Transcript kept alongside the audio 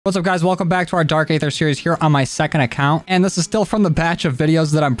What's up, guys? Welcome back to our Dark Aether series here on my second account. And this is still from the batch of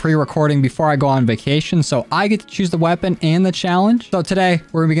videos that I'm pre-recording before I go on vacation. So I get to choose the weapon and the challenge. So today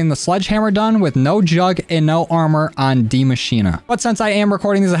we're getting the sledgehammer done with no jug and no armor on D Machina. But since I am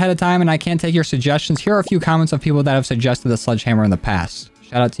recording these ahead of time and I can't take your suggestions, here are a few comments of people that have suggested the sledgehammer in the past.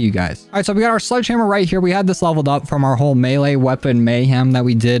 Shout out to you guys. All right, so we got our sledgehammer right here. We had this leveled up from our whole melee weapon mayhem that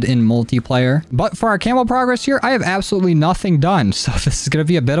we did in multiplayer. But for our camo progress here, I have absolutely nothing done. So this is going to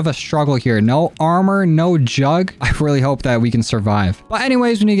be a bit of a struggle here. No armor, no jug. I really hope that we can survive. But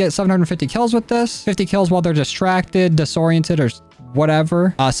anyways, we need to get 750 kills with this. 50 kills while they're distracted, disoriented, or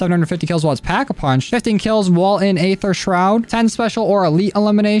whatever. 750 kills while it's Pack-a-Punch. 15 kills while in Aether Shroud. 10 special or elite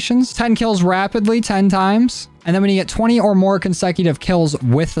eliminations. 10 kills rapidly 10 times. And then when you get 20 or more consecutive kills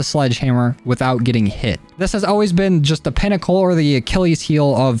with the sledgehammer without getting hit. This has always been just the pinnacle or the Achilles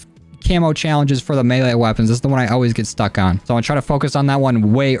heel of camo challenges for the melee weapons. This is the one I always get stuck on. So I'm going to try to focus on that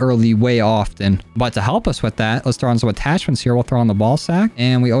one way early, way often. But to help us with that, let's throw on some attachments here. We'll throw on the ball sack.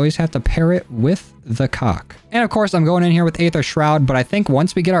 And we always have to pair it with the cock. And of course, I'm going in here with Aether Shroud, but I think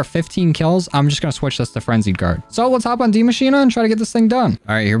once we get our 15 kills, I'm just going to switch this to Frenzied Guard. So let's hop on D Machina and try to get this thing done.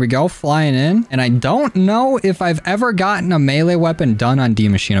 All right, here we go, flying in. And I don't know if I've ever gotten a melee weapon done on D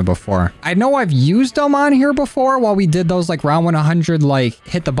Machina before. I know I've used them on here before while we did those like round 100, like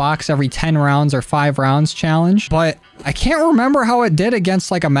hit the box every 10 rounds or 5 rounds challenge, but I can't remember how it did against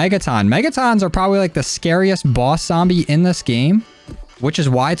like a Megaton. Megatons are probably like the scariest boss zombie in this game, which is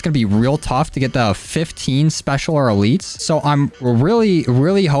why it's going to be real tough to get the 15 special or elites. So I'm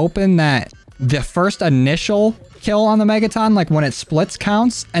really hoping that the first initial kill on the Megaton, like when it splits,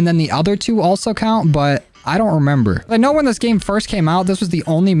 counts, and then the other two also count, but I don't remember. I know when this game first came out, this was the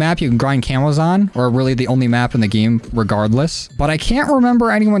only map you can grind camos on, or really the only map in the game regardless. But I can't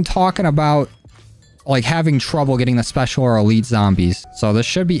remember anyone talking about like having trouble getting the special or elite zombies. So this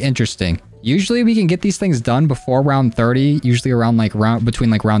should be interesting. Usually we can get these things done before round 30, usually around like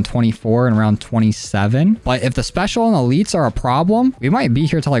between round 24 and round 27. But if the special and elites are a problem, we might be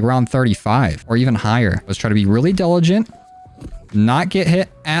here till like round 35 or even higher. Let's try to be really diligent, not get hit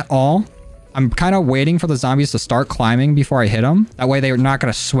at all. I'm kind of waiting for the zombies to start climbing before I hit them. That way they're not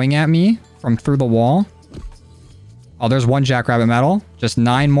going to swing at me from through the wall. Oh, there's one jackrabbit medal. Just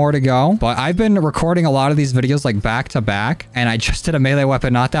 9 more to go. But I've been recording a lot of these videos like back to back. And I just did a melee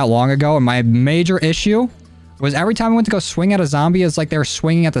weapon not that long ago. And my major issue was every time I went to go swing at a zombie, it's like they were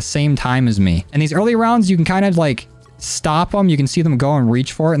swinging at the same time as me. And these early rounds, you can kind of like stop them. You can see them go and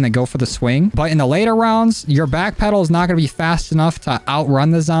reach for it and then go for the swing. But in the later rounds, your back pedal is not going to be fast enough to outrun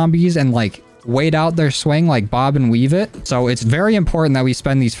the zombies and like wait out their swing, like bob and weave it. So it's very important that we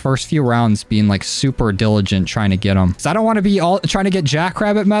spend these first few rounds being like super diligent trying to get them. Because I don't want to be all trying to get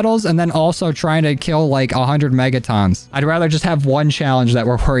jackrabbit medals and then also trying to kill like 100 megatons. I'd rather just have one challenge that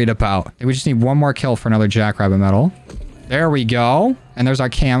we're worried about. We just need one more kill for another jackrabbit medal. There we go. And there's our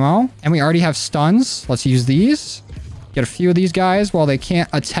camo. And we already have stuns. Let's use these. Get a few of these guys while they can't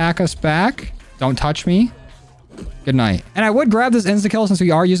attack us back. Don't touch me. Good night. And I would grab this insta-kill since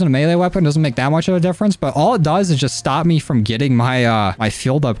we are using a melee weapon. It doesn't make that much of a difference, but all it does is just stop me from getting my my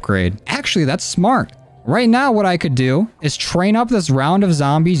field upgrade. Actually, that's smart. Right now, what I could do is train up this round of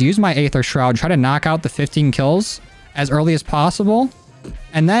zombies, use my Aether Shroud, try to knock out the 15 kills as early as possible.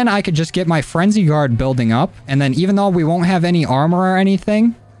 And then I could just get my Frenzy Guard building up. And then even though we won't have any armor or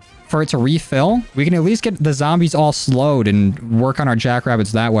anything for it to refill, we can at least get the zombies all slowed and work on our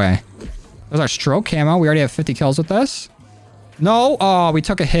jackrabbits that way. There's our stroke camo. We already have 50 kills with this. No. Oh, we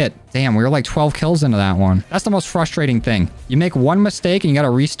took a hit. Damn, we were like 12 kills into that one. That's the most frustrating thing. You make one mistake and you got to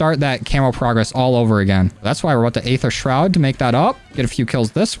restart that camo progress all over again. That's why we're about to Aether Shroud to make that up. Get a few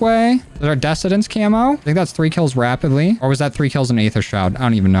kills this way. There's our Decadence camo. I think that's 3 kills rapidly. Or was that 3 kills in Aether Shroud? I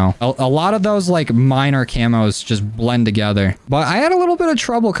don't even know. A lot of those like minor camos just blend together. But I had a little bit of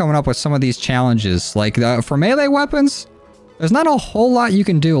trouble coming up with some of these challenges. Like for melee weapons, there's not a whole lot you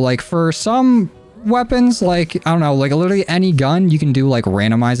can do. Like for some weapons, like, I don't know, like literally any gun, you can do like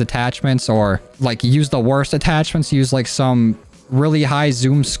randomized attachments or like use the worst attachments, use like some really high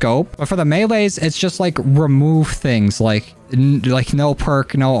zoom scope. But for the melees, it's just like remove things like no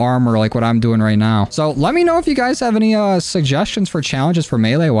perk, no armor, like what I'm doing right now. So let me know if you guys have any suggestions for challenges for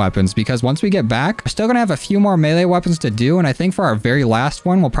melee weapons, because once we get back, we're still gonna have a few more melee weapons to do. And I think for our very last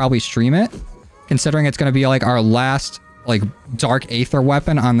one, we'll probably stream it, considering it's gonna be like our last like Dark Aether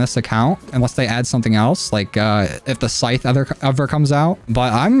weapon on this account, unless they add something else, like if the Scythe ever comes out.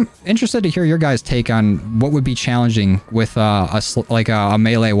 But I'm interested to hear your guys' take on what would be challenging with a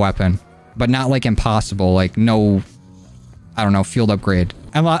melee weapon, but not like impossible, like no, I don't know, field upgrade.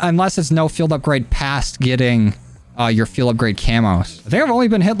 Unless it's no field upgrade past getting your field upgrade camos. I think I've only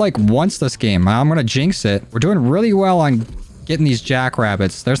been hit like once this game. I'm gonna jinx it. We're doing really well on getting these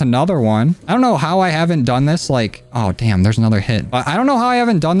jackrabbits. There's another one. I don't know how I haven't done this like... Oh, damn, there's another hit. But I don't know how I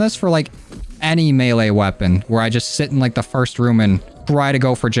haven't done this for like any melee weapon where I just sit in like the first room and try to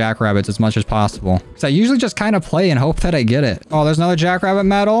go for jackrabbits as much as possible. Because I usually just kind of play and hope that I get it. Oh, there's another jackrabbit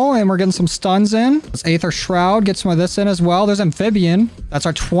medal and we're getting some stuns in. Let's Aether Shroud, get some of this in as well. There's Amphibian. That's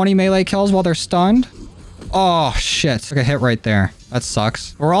our 20 melee kills while they're stunned. Oh, shit. Took a hit right there. That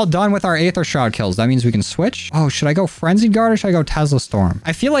sucks. We're all done with our Aether Shroud kills. That means we can switch. Oh, should I go Frenzied Guard or should I go Tesla Storm?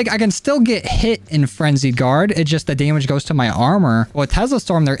 I feel like I can still get hit in Frenzied Guard. It's just the damage goes to my armor. But with Tesla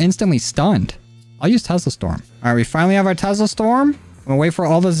Storm, they're instantly stunned. I'll use Tesla Storm. All right, we finally have our Tesla Storm. I'm gonna wait for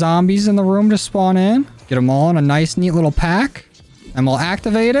all the zombies in the room to spawn in. Get them all in a nice, neat little pack. And we'll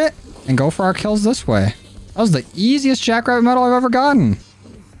activate it and go for our kills this way. That was the easiest Jackrabbit medal I've ever gotten.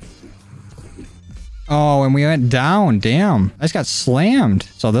 Oh, and we went down. Damn. I just got slammed.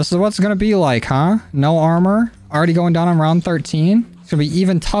 So this is what it's going to be like, huh? No armor. Already going down on round 13. It's going to be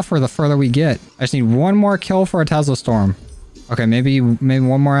even tougher the further we get. I just need one more kill for a Tesla Storm. Okay, maybe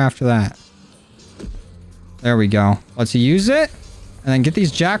one more after that. There we go. Let's use it. And then get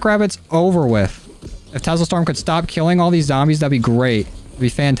these jackrabbits over with. If Tesla Storm could stop killing all these zombies, that'd be great. It'd be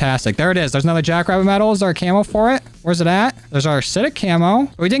fantastic. There it is. There's another jackrabbit medal. Is there a camo for it? Where's it at? There's our acidic camo.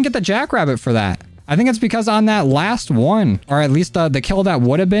 But we didn't get the jackrabbit for that. I think it's because on that last one, or at least the kill that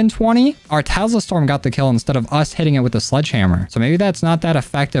would have been 20, our Tesla Storm got the kill instead of us hitting it with the sledgehammer. So maybe that's not that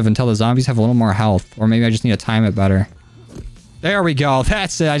effective until the zombies have a little more health. Or maybe I just need to time it better. There we go.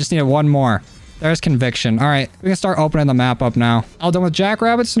 That's it. I just needed one more. There's conviction. All right, we can start opening the map up now. All done with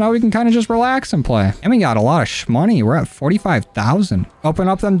jackrabbits, so now we can kind of just relax and play. And we got a lot of shmoney. We're at 45,000. Open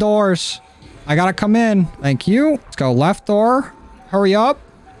up them doors. I gotta come in. Thank you. Let's go left door. Hurry up.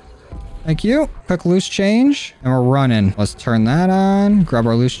 Thank you. Quick loose change. And we're running. Let's turn that on. Grab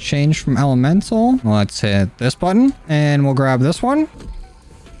our loose change from Elemental. Let's hit this button. And we'll grab this one.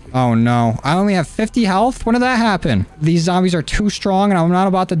 Oh no. I only have 50 health? When did that happen? These zombies are too strong and I'm not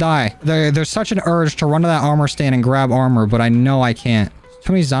about to die. There's such an urge to run to that armor stand and grab armor, but I know I can't.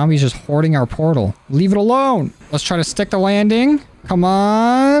 Too many zombies just hoarding our portal. Leave it alone. Let's try to stick the landing. Come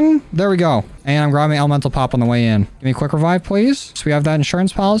on. There we go. And I'm grabbing Elemental Pop on the way in. Give me a quick revive, please. So we have that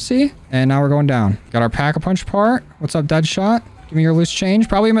insurance policy. And now we're going down. Got our Pack-a-Punch part. What's up, Deadshot? Give me your loose change.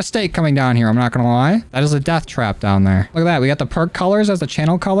 Probably a mistake coming down here. I'm not going to lie. That is a death trap down there. Look at that. We got the perk colors as the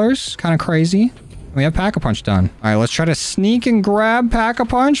channel colors. Kind of crazy. We have Pack-a-Punch done. All right, let's try to sneak and grab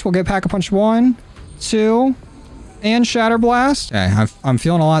Pack-a-Punch. We'll get Pack-a-Punch 1, 2, and Shatter Blast. Okay, I'm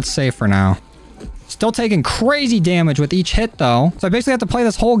feeling a lot safer now. Still taking crazy damage with each hit, though. So I basically have to play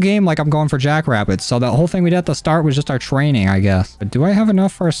this whole game like I'm going for jackrabbits. So the whole thing we did at the start was just our training, I guess. But do I have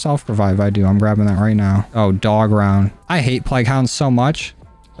enough for a self-revive? I do. I'm grabbing that right now. Oh, dog round. I hate Plague Hounds so much.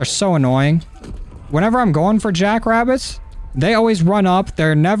 They're so annoying. Whenever I'm going for jackrabbits, they always run up.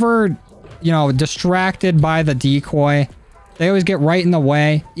 They're never, you know, distracted by the decoy. They always get right in the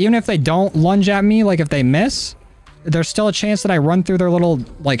way. Even if they don't lunge at me, like if they miss... there's still a chance that I run through their little,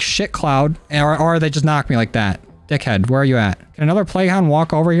 like, shit cloud, or they just knock me like that. Dickhead, where are you at? Can another Plague Hound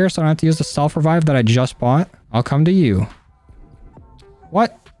walk over here so I don't have to use the self-revive that I just bought? I'll come to you.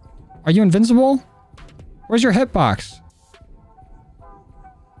 What? Are you invincible? Where's your hitbox?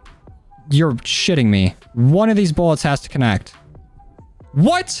 You're shitting me. One of these bullets has to connect.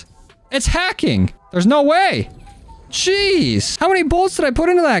 What? It's hacking! There's no way! Jeez! How many bullets did I put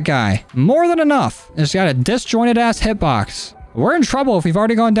into that guy? More than enough. It's got a disjointed ass hitbox. We're in trouble if we've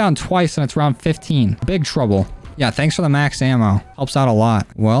already gone down twice and it's round 15. Big trouble. Yeah, thanks for the max ammo. Helps out a lot.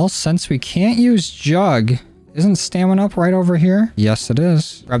 Well, since we can't use Jug, isn't stamina up right over here? Yes, it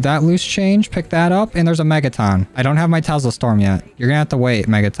is. Grab that loose change, pick that up, and there's a Megaton. I don't have my Tesla Storm yet. You're gonna have to wait,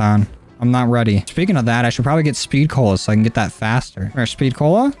 Megaton. I'm not ready. Speaking of that, I should probably get Speed Cola so I can get that faster. There's Speed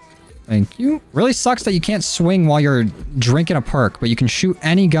Cola. Thank you. Really sucks that you can't swing while you're drinking a perk, but you can shoot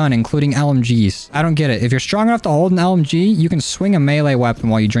any gun, including LMGs. I don't get it. If you're strong enough to hold an LMG, you can swing a melee weapon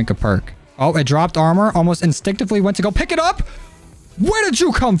while you drink a perk. Oh, it dropped armor. Almost instinctively went to go pick it up. Where did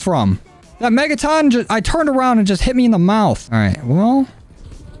you come from? That Megaton, I turned around and just hit me in the mouth. All right, well,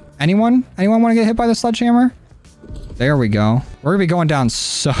 anyone want to get hit by the sledgehammer? There we go. We're gonna be going down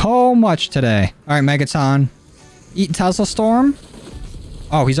so much today. All right, Megaton. Eat Tesla Storm.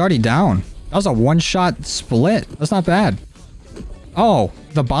 Oh, he's already down. That was a one-shot split. That's not bad. Oh,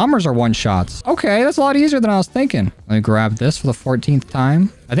 the bombers are one-shots. Okay, that's a lot easier than I was thinking. Let me grab this for the 14th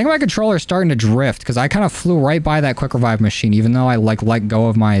time. I think my controller is starting to drift because I kind of flew right by that quick revive machine, even though I let go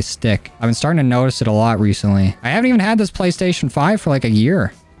of my stick. I've been starting to notice it a lot recently. I haven't even had this PlayStation 5 for like a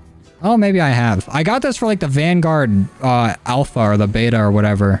year. Oh, maybe I have. I got this for like the Vanguard Alpha or the Beta or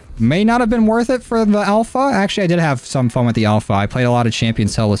whatever. May not have been worth it for the Alpha. Actually, I did have some fun with the Alpha. I played a lot of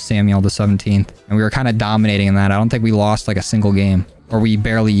Champions Hill with Samuel the 17th. And we were kind of dominating in that. I don't think we lost like a single game. Or we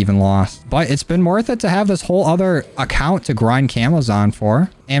barely even lost. But it's been worth it to have this whole other account to grind camos on for.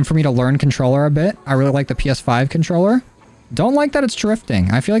 And for me to learn controller a bit. I really like the PS5 controller. Don't like that it's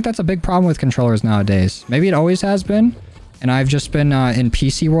drifting. I feel like that's a big problem with controllers nowadays. Maybe it always has been. And I've just been in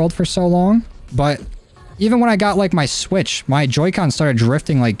PC world for so long. But even when I got like my Switch, my Joy-Con started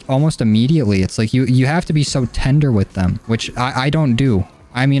drifting like almost immediately. It's like you have to be so tender with them, which I don't do.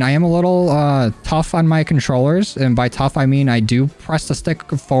 I mean, I am a little tough on my controllers. And by tough, I mean I do press the stick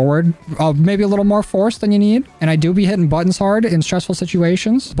forward maybe a little more force than you need. And I do be hitting buttons hard in stressful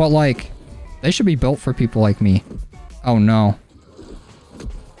situations. But like, they should be built for people like me. Oh no.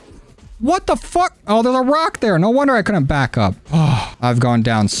 What the fuck? Oh, there's a rock there. No wonder I couldn't back up. Oh, I've gone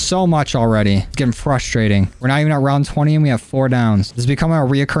down so much already. It's getting frustrating. We're not even at round 20 and we have 4 downs. This is becoming a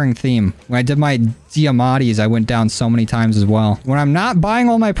reoccurring theme. When I did my Diamatis, I went down so many times as well. When I'm not buying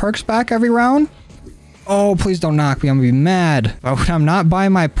all my perks back every round... Oh, please don't knock me. I'm gonna be mad. But when I'm not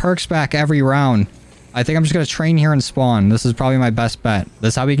buying my perks back every round... I think I'm just going to train here and spawn. This is probably my best bet.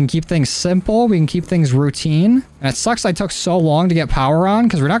 This is how we can keep things simple. We can keep things routine. And it sucks I took so long to get power on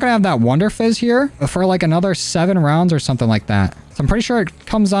because we're not going to have that Wonder Fizz here for like another 7 rounds or something like that. So I'm pretty sure it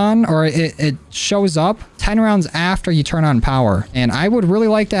comes on or it shows up 10 rounds after you turn on power. And I would really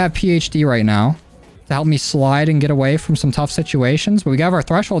like to have PhD right now to help me slide and get away from some tough situations. But we got our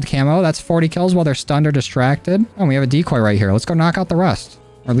threshold camo. That's 40 kills while they're stunned or distracted. Oh, we have a decoy right here. Let's go knock out the rest.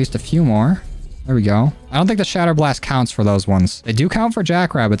 Or at least a few more. There we go. I don't think the Shatter Blast counts for those ones. They do count for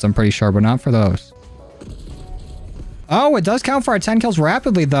Jackrabbits, I'm pretty sure, but not for those. Oh, it does count for our 10 kills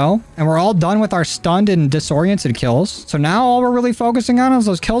rapidly, though. And we're all done with our stunned and disoriented kills. So now all we're really focusing on is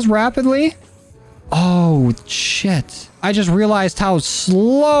those kills rapidly. Oh, shit. I just realized how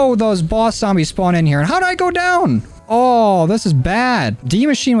slow those boss zombies spawn in here. And how did I go down? Oh, this is bad.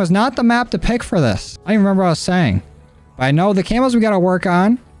 D-Machine was not the map to pick for this. I don't even remember what I was saying. But I know the camos we gotta work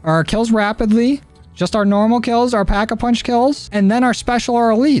on. Our kills rapidly, just our normal kills, our pack-a-punch kills, and then our special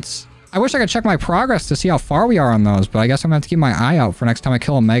or elites. I wish I could check my progress to see how far we are on those, but I guess I'm gonna have to keep my eye out for next time I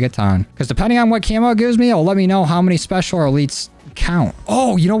kill a Megaton. Because depending on what camo it gives me, it'll let me know how many special or elites count.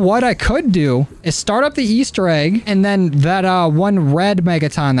 Oh, you know what I could do is start up the Easter egg and then that one red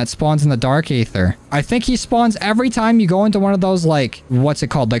Megaton that spawns in the Dark Aether. I think he spawns every time you go into one of those like, what's it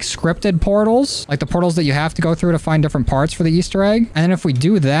called? Like scripted portals, like the portals that you have to go through to find different parts for the Easter egg. And then if we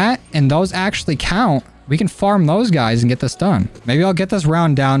do that and those actually count, we can farm those guys and get this done. Maybe I'll get this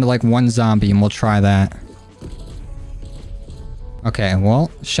round down to like 1 zombie and we'll try that. Okay,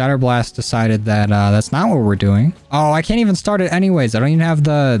 well, Shatter Blast decided that that's not what we're doing. Oh, I can't even start it anyways. I don't even have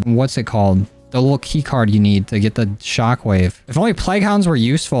the, what's it called? The little key card you need to get the shockwave. If only Plague Hounds were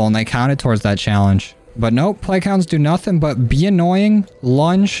useful and they counted towards that challenge. But nope, Plague Hounds do nothing but be annoying,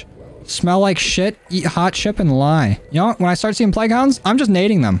 lunge, smell like shit, eat hot chip, and lie. You know what? When I start seeing Plague Hounds, I'm just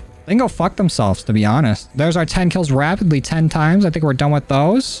nading them. They can go fuck themselves, to be honest. There's our 10 kills rapidly 10 times. I think we're done with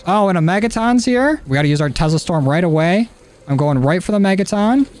those. Oh, and a Megaton's here. We got to use our Tesla Storm right away. I'm going right for the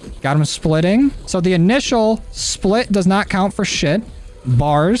Megaton. Got him splitting. So the initial split does not count for shit.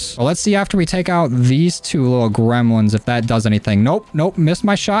 Bars. Well, let's see after we take out these 2 little gremlins if that does anything. Nope, nope. Missed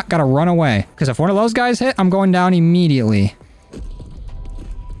my shot. Gotta run away. Because if one of those guys hit, I'm going down immediately.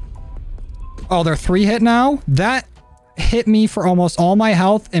 Oh, they're 3 hit now? That hit me for almost all my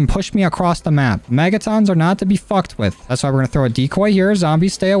health and pushed me across the map. Megatons are not to be fucked with. That's why we're going to throw a decoy here.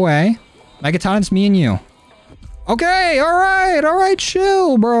 Zombies, stay away. Megaton, it's me and you. Okay, all right,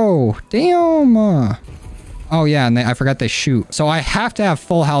 chill, bro. Damn. Oh, yeah, and I forgot they shoot. So I have to have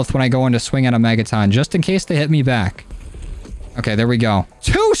full health when I go in to swing at a Megaton, just in case they hit me back. Okay, there we go.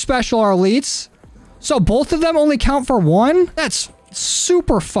 2 special elites. So both of them only count for 1? That's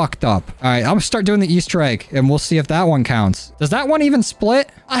super fucked up. All right, I'm gonna start doing the Easter egg, and we'll see if that one counts. Does that one even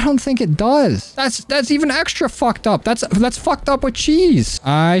split? I don't think it does. That's even extra fucked up. That's fucked up with cheese.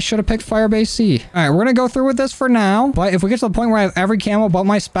 I should have picked Firebase C. All right, we're gonna go through with this for now. But if we get to the point where I have every camo but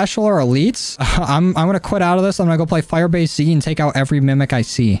my special or elites, I'm gonna quit out of this. I'm gonna go play Firebase C and take out every mimic I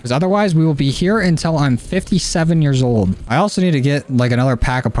see. Because otherwise, we will be here until I'm 57 years old. I also need to get like another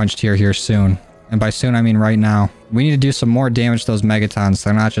Pack-a-Punch tier here soon. And by soon, I mean right now. We need to do some more damage to those Megatons.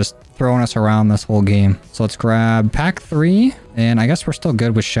 They're not just throwing us around this whole game. So let's grab pack 3. And I guess we're still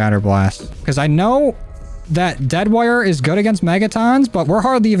good with Shatter Blast. Because I know that dead wire is good against megatons, but we're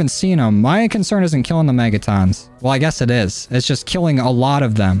hardly even seeing them. My concern isn't killing the megatons. Well, I guess it is. It's just killing a lot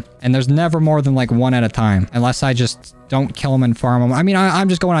of them. And there's never more than like one at a time, unless I just don't kill them and farm them. I mean, I'm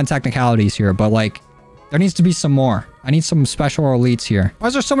just going on technicalities here, but like, there needs to be some more. I need some special elites here. Why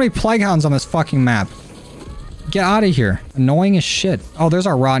is there so many plague hounds on this fucking map? Get out of here. Annoying as shit. Oh, there's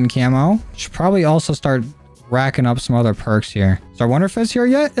our rotten camo. Should probably also start racking up some other perks here. Is our Wonder Fizz here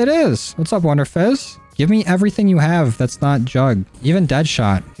yet? It is. What's up, Wonder Fizz? Give me everything you have that's not Jug. Even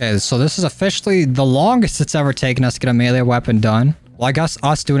Deadshot. Okay, so this is officially the longest it's ever taken us to get a melee weapon done. Well, I guess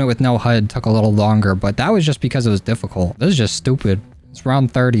us doing it with no HUD took a little longer, but that was just because it was difficult. This is just stupid. It's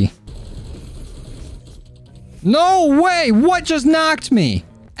round 30. No way! What just knocked me?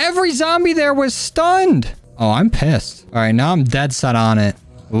 Every zombie there was stunned. Oh, I'm pissed. All right, now I'm dead set on it.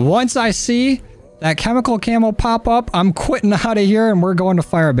 Once I see that chemical camo pop up, I'm quitting out of here and we're going to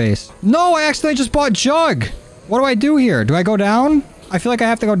Firebase. No, I accidentally just bought Jug. What do I do here? Do I go down? I feel like I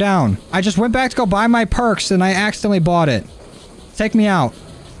have to go down. I just went back to go buy my perks and I accidentally bought it. Take me out.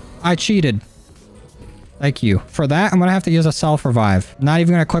 I cheated. Thank you. For that, I'm going to have to use a self-revive. Not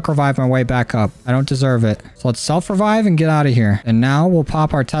even going to quick revive my way back up. I don't deserve it. So let's self-revive and get out of here. And now we'll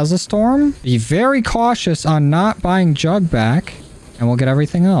pop our Tesla Storm. Be very cautious on not buying Jug back. And we'll get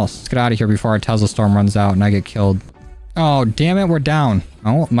everything else. Let's get out of here before our Tesla Storm runs out and I get killed. Oh, damn it. We're down.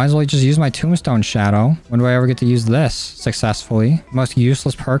 Oh, might as well just use my Tombstone Shadow. When do I ever get to use this successfully? Most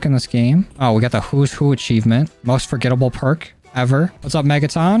useless perk in this game. Oh, we got the Who's Who achievement. Most forgettable perk ever. What's up,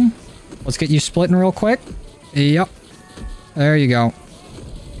 Megaton? Let's get you splitting real quick. Yep. There you go.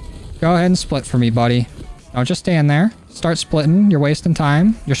 Go ahead and split for me, buddy. Don't just stand there. Start splitting. You're wasting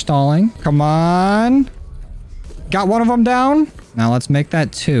time. You're stalling. Come on. Got one of them down. Now let's make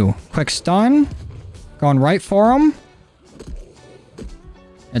that 2. Quick stun. Going right for him.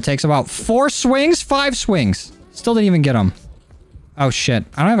 It takes about 4 swings, 5 swings. Still didn't even get him. Oh shit,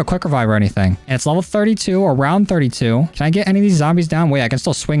 I don't have a quick revive or anything. And it's level 32 or round 32. Can I get any of these zombies down? Wait, I can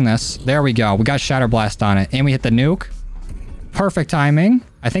still swing this. There we go. We got Shatter Blast on it. And we hit the nuke. Perfect timing.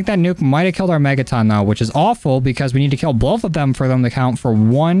 I think that nuke might have killed our Megaton though, which is awful because we need to kill both of them for them to count for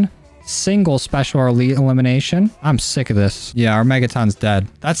one single special or elite elimination. I'm sick of this. Yeah, our Megaton's dead.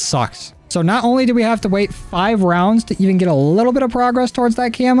 That sucks. So not only do we have to wait 5 rounds to even get a little bit of progress towards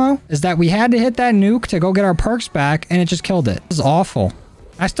that camo, is that we had to hit that nuke to go get our perks back, and it just killed it. This is awful.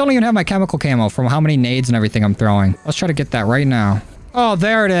 I still don't even have my chemical camo from how many nades and everything I'm throwing. Let's try to get that right now. Oh,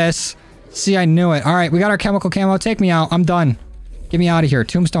 there it is. See, I knew it. All right, we got our chemical camo. Take me out. I'm done. Get me out of here.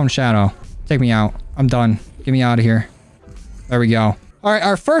 Tombstone Shadow. Take me out. I'm done. Get me out of here. There we go. All right,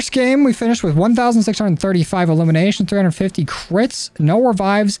 our first game, we finished with 1,635 eliminations, 350 crits, no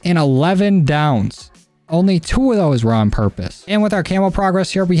revives, and 11 downs. Only 2 of those were on purpose. And with our camo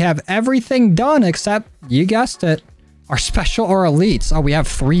progress here, we have everything done except, you guessed it, our special or elites. Oh, we have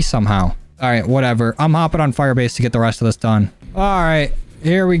 3 somehow. All right, whatever. I'm hopping on Firebase to get the rest of this done. All right,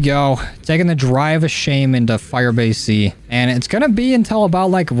 here we go. Taking the drive of shame into Firebase C. And it's going to be until about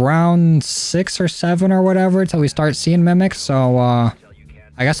like round 6 or 7 or whatever until we start seeing mimics. So,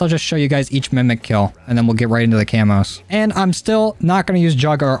 I guess I'll just show you guys each mimic kill, and then we'll get right into the camos. And I'm still not going to use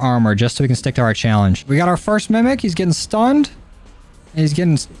Jug or Armor, just so we can stick to our challenge. We got our first mimic. He's getting stunned. He's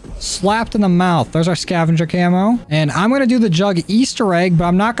getting slapped in the mouth. There's our scavenger camo. And I'm going to do the Jug Easter egg, but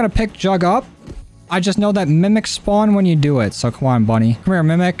I'm not going to pick Jug up. I just know that mimics spawn when you do it. So come on, bunny. Come here,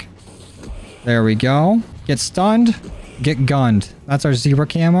 mimic. There we go. Get stunned. Get gunned. That's our zebra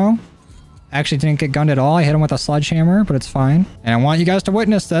camo. Actually didn't get gunned at all. I hit him with a sledgehammer, but it's fine. And I want you guys to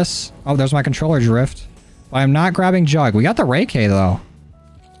witness this. Oh, there's my controller drift. But I'm not grabbing Jug. We got the Ray K though.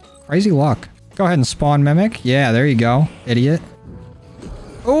 Crazy luck. Go ahead and spawn Mimic. Yeah, there you go. Idiot.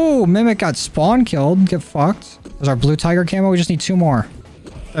 Oh, Mimic got spawn killed. Get fucked. There's our blue tiger camo. We just need 2 more.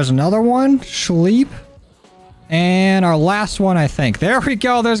 There's another one. Sleep. And our last one, I think. There we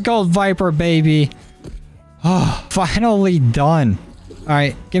go. There's Gold Viper, baby. Oh, finally done. All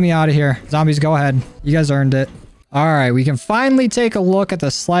right, get me out of here. Zombies, go ahead. You guys earned it. All right, we can finally take a look at the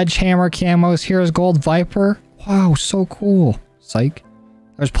sledgehammer camos. Here's Gold Viper. Wow, so cool. Psych.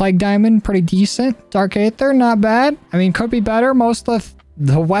 There's Plague Diamond, pretty decent. Dark Aether, not bad. I mean, could be better. Most of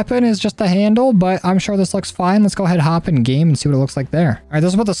the weapon is just a handle, but I'm sure this looks fine. Let's go ahead, hop in game and see what it looks like there. All right,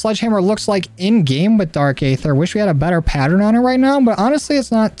 this is what the sledgehammer looks like in game with Dark Aether. Wish we had a better pattern on it right now, but honestly, it's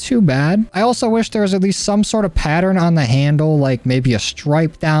not too bad. I also wish there was at least some sort of pattern on the handle, like maybe a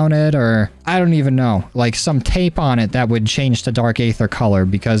stripe down it, or I don't even know, like some tape on it that would change to Dark Aether color,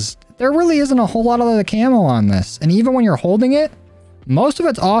 because there really isn't a whole lot of the camo on this. And even when you're holding it, most of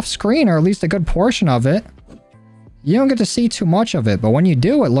it's off screen, or at least a good portion of it. you don't get to see too much of it, but when you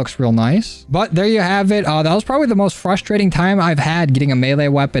do, it looks real nice. But there you have it. That was probably the most frustrating time I've had getting a melee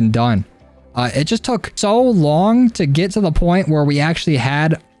weapon done. It just took so long to get to the point where we actually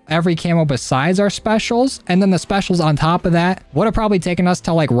had every camo besides our specials, and then the specials on top of that would have probably taken us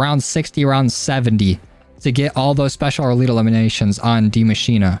to like round 60, round 70 to get all those special or elite eliminations on D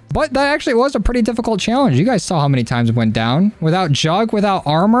Machina. But that actually was a pretty difficult challenge. You guys saw how many times it went down. Without Jug, without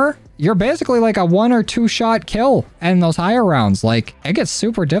armor, you're basically like a 1 or 2 shot kill in those higher rounds. Like, it gets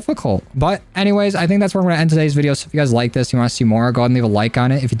super difficult. But anyways, I think that's where I'm going to end today's video. So if you guys like this, you want to see more, go ahead and leave a like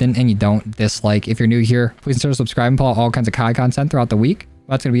on it. If you didn't and you don't, dislike. If you're new here, please consider subscribing. Pull out all kinds of COD content throughout the week.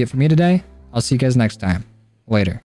 That's going to be it for me today. I'll see you guys next time. Later.